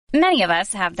Many of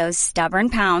us have those stubborn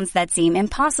pounds that seem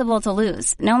impossible to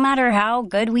lose, no matter how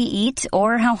good we eat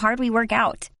or how hard we work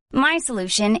out. My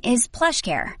solution is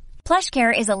PlushCare.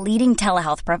 PlushCare is a leading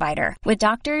telehealth provider with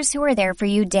doctors who are there for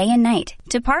you day and night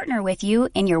to partner with you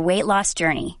in your weight loss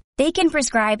journey. They can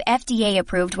prescribe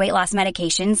FDA-approved weight loss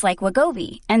medications like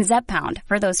Wegovy and Zepbound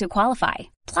for those who qualify.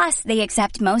 Plus, they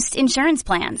accept most insurance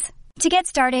plans. To get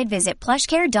started, visit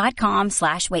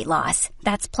plushcare.com/weightloss.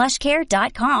 That's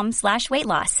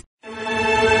plushcare.com/weightloss.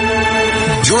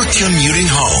 You're commuting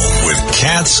home with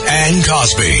Katz and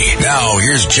Cosby. Now,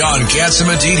 here's John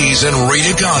Catsimatidis and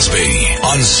Rita Cosby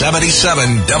on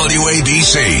 77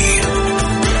 WABC.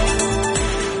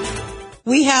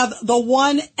 We have the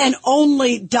one and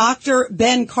only Dr.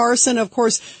 Ben Carson, of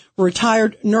course,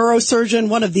 retired neurosurgeon,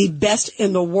 one of the best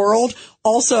in the world,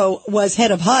 also was head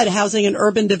of HUD, Housing and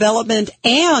Urban Development,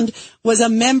 and was a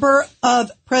member of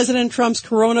President Trump's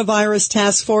coronavirus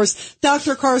task force.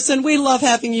 Dr. Carson, we love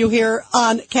having you here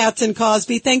on Katz and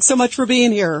Cosby. Thanks so much for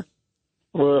being here.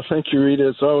 Well, thank you, Rita.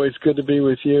 It's always good to be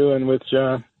with you and with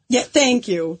John. Yeah, thank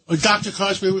you. Well, Dr.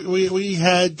 Cosby, we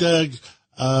had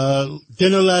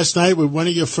dinner last night with one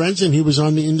of your friends, and he was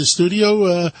in the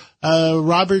studio,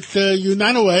 Robert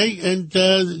Unanue, and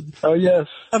oh yes,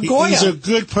 of Goya. He's a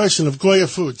good person, of Goya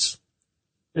Foods.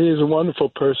 He's a wonderful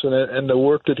person, and the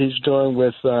work that he's doing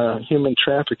with human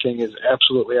trafficking is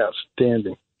absolutely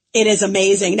outstanding. It is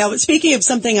amazing. Now, speaking of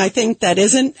something I think that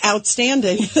isn't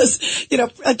outstanding, is,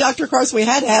 Dr. Carson, we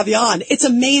had to have you on. It's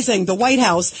amazing. The White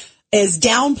House is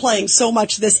downplaying so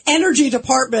much this Energy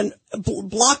Department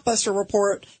blockbuster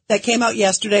report that came out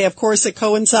yesterday. Of course, it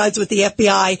coincides with the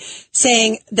FBI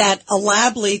saying that a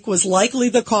lab leak was likely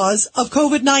the cause of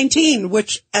COVID-19,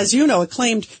 which, as you know, it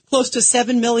claimed close to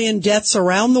 7 million deaths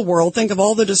around the world. Think of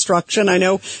all the destruction. I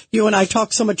know you and I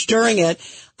talked so much during it.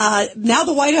 Now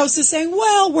the White House is saying,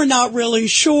 well, we're not really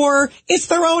sure. It's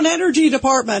their own Energy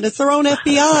Department. It's their own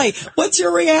FBI. What's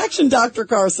your reaction, Dr.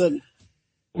 Carson?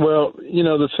 Well,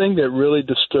 the thing that really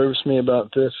disturbs me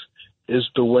about this is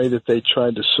the way that they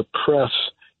tried to suppress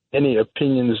any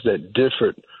opinions that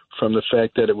differed from the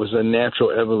fact that it was a natural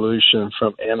evolution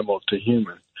from animal to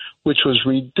human, which was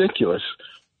ridiculous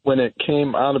when it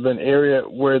came out of an area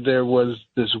where there was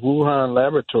this Wuhan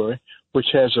laboratory,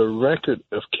 which has a record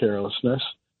of carelessness,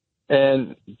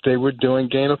 and they were doing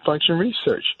gain-of-function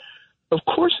research. Of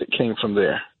course it came from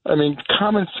there. I mean,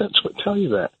 common sense would tell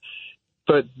you that.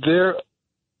 But their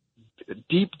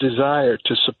deep desire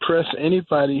to suppress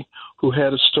anybody who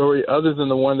had a story other than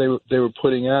the one they were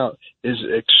putting out is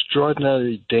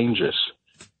extraordinarily dangerous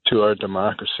to our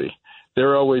democracy.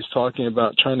 They're always talking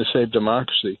about trying to save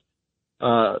democracy.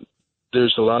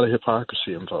 There's a lot of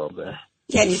hypocrisy involved there.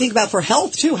 Yeah, and you think about for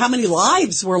health, too, how many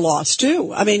lives were lost,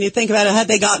 too. I mean, you think about it, had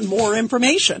they gotten more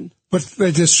information. But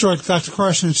they destroyed, Dr.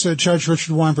 Carson said, Judge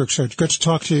Richard Weinberg said, good to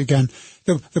talk to you again.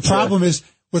 The problem is,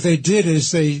 what they did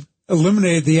is they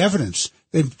eliminated the evidence.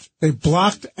 They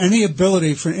blocked any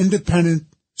ability for an independent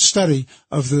study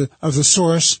of the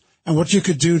source and what you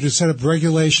could do to set up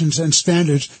regulations and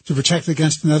standards to protect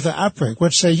against another outbreak.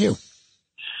 What say you?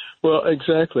 Well,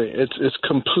 exactly. It's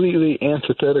completely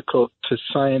antithetical to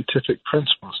scientific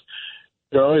principles.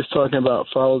 They're always talking about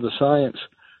follow the science.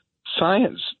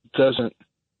 Science doesn't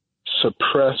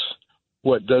suppress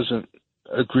what doesn't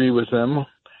agree with them.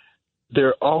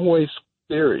 They're always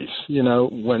theories.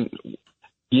 When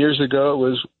years ago it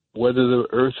was whether the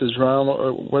earth is round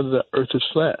or whether the earth is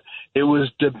flat. It was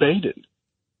debated.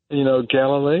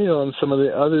 Galileo and some of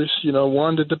the others,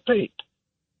 wanted to debate.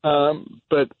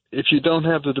 But if you don't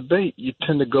have the debate, you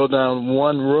tend to go down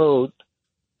one road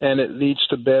and it leads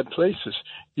to bad places.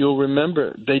 You'll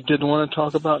remember they didn't want to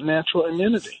talk about natural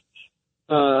immunity.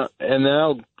 And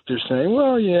now they're saying,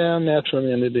 well, yeah, natural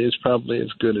immunity is probably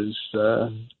as good as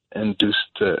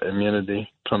induced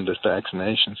immunity from the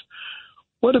vaccinations.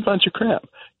 What a bunch of crap.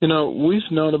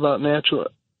 We've known about natural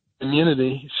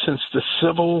immunity since the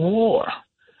Civil War,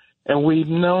 and we've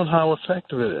known how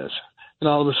effective it is. And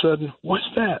all of a sudden, what's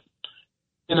that?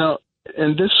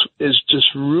 And this is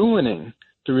just ruining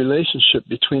the relationship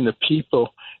between the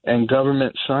people and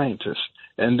government scientists.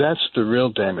 And that's the real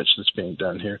damage that's being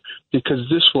done here, because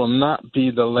this will not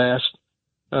be the last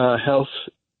health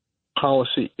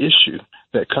policy issue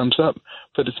that comes up,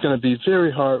 but it's going to be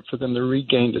very hard for them to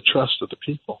regain the trust of the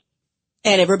people.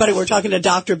 And everybody, we're talking to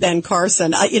Dr. Ben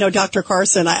Carson. Dr.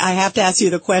 Carson, I have to ask you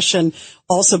the question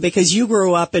also because you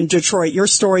grew up in Detroit. Your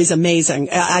story's amazing.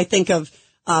 I think of,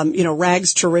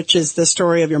 rags to riches, the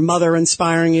story of your mother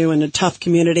inspiring you in a tough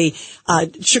community.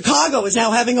 Chicago is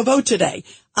now having a vote today.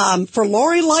 for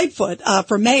Lori Lightfoot,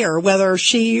 for mayor, whether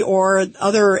she or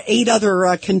eight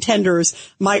other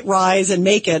contenders might rise and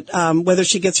make it, whether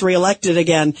she gets reelected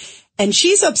again. And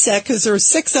she's upset because there are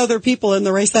 6 other people in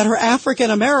the race that are African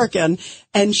American.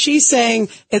 And she's saying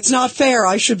it's not fair.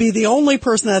 I should be the only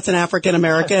person that's an African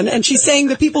American. And she's saying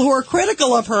the people who are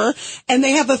critical of her, and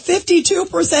they have a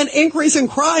 52% increase in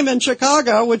crime in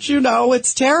Chicago, which, you know,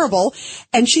 it's terrible.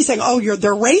 And she's saying, oh,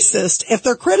 they're racist if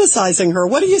they're criticizing her.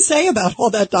 What do you say about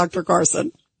all that, Dr.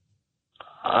 Carson?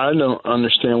 I don't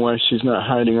understand why she's not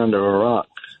hiding under a rock.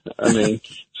 I mean,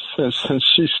 since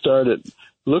she started,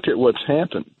 look at what's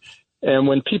happened. And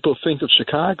when people think of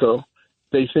Chicago,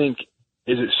 they think,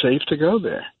 is it safe to go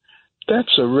there?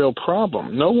 That's a real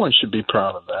problem. No one should be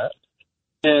proud of that.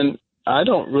 And I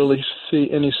don't really see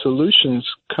any solutions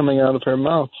coming out of her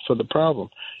mouth for the problem.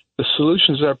 The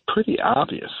solutions are pretty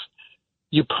obvious.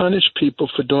 You punish people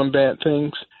for doing bad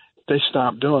things, they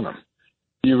stop doing them.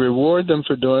 You reward them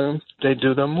for doing them, they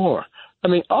do them more. I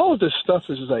mean, all of this stuff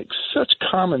is like such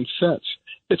common sense.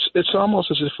 It's almost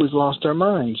as if we've lost our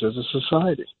minds as a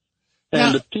society.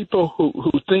 And the people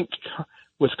who think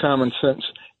with common sense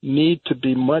need to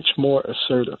be much more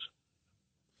assertive.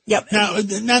 Yep. Now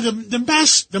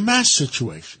the mask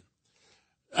situation.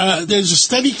 There's a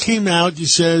study came out that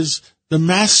says the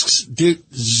masks did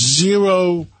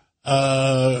zero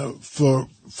for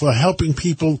helping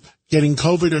people getting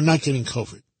COVID or not getting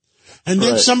COVID. And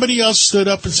then somebody else stood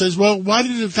up and says, well, why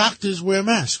did the doctors wear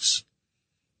masks?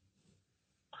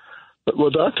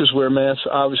 Well, doctors wear masks,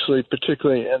 obviously,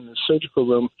 particularly in the surgical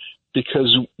room,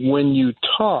 because when you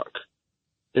talk,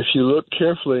 if you look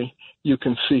carefully, you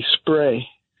can see spray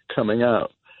coming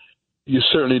out. You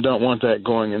certainly don't want that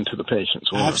going into the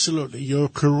patient's room. Absolutely. You're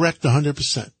correct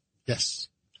 100%. Yes.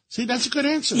 See, that's a good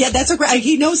answer. Yeah, that's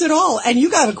he knows it all. And you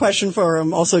got a question for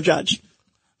him also, Judge.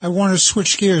 I want to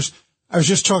switch gears. I was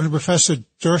just talking to Professor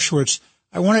Dershowitz.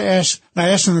 I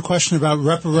asked him the question about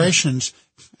reparations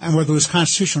and whether it was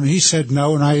constitutional. And he said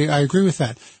no, and I agree with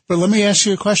that. But let me ask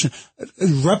you a question.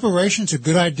 Is reparations a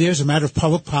good idea as a matter of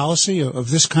public policy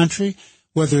of this country,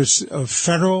 whether it's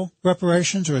federal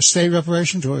reparations or state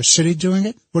reparations or a city doing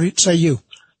it? What do you say you?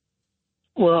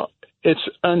 Well, it's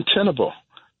untenable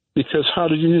because how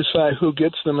do you decide who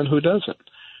gets them and who doesn't?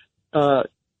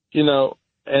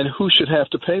 And who should have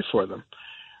to pay for them?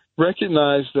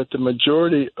 Recognize that the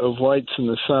majority of whites in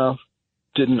the South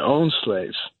didn't own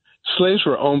slaves. Slaves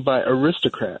were owned by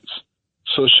aristocrats.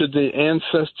 So should the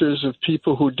ancestors of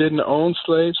people who didn't own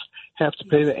slaves have to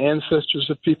pay the ancestors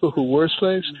of people who were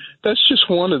slaves? That's just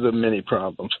one of the many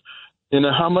problems.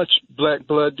 How much black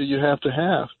blood do you have to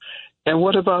have? And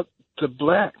what about the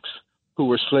blacks who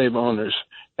were slave owners?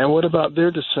 And what about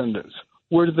their descendants?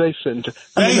 Where do they fit into?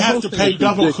 They have to pay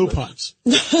double coupons.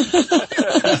 By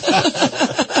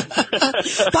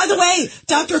the way,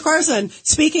 Dr. Carson,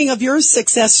 speaking of your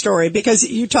success story, because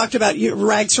you talked about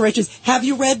rags to riches, have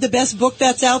you read the best book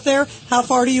that's out there? How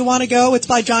far do you want to go? It's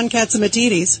by John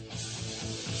Catsimatidis.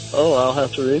 Oh, I'll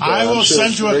have to read that. I will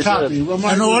send you a copy.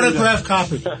 An autographed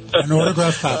copy. An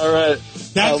autographed copy. All right.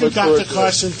 Thank you, Dr.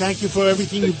 Carson. Thank you for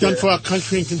everything you've done for our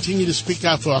country and continue to speak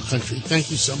out for our country.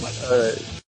 Thank you so much. All right.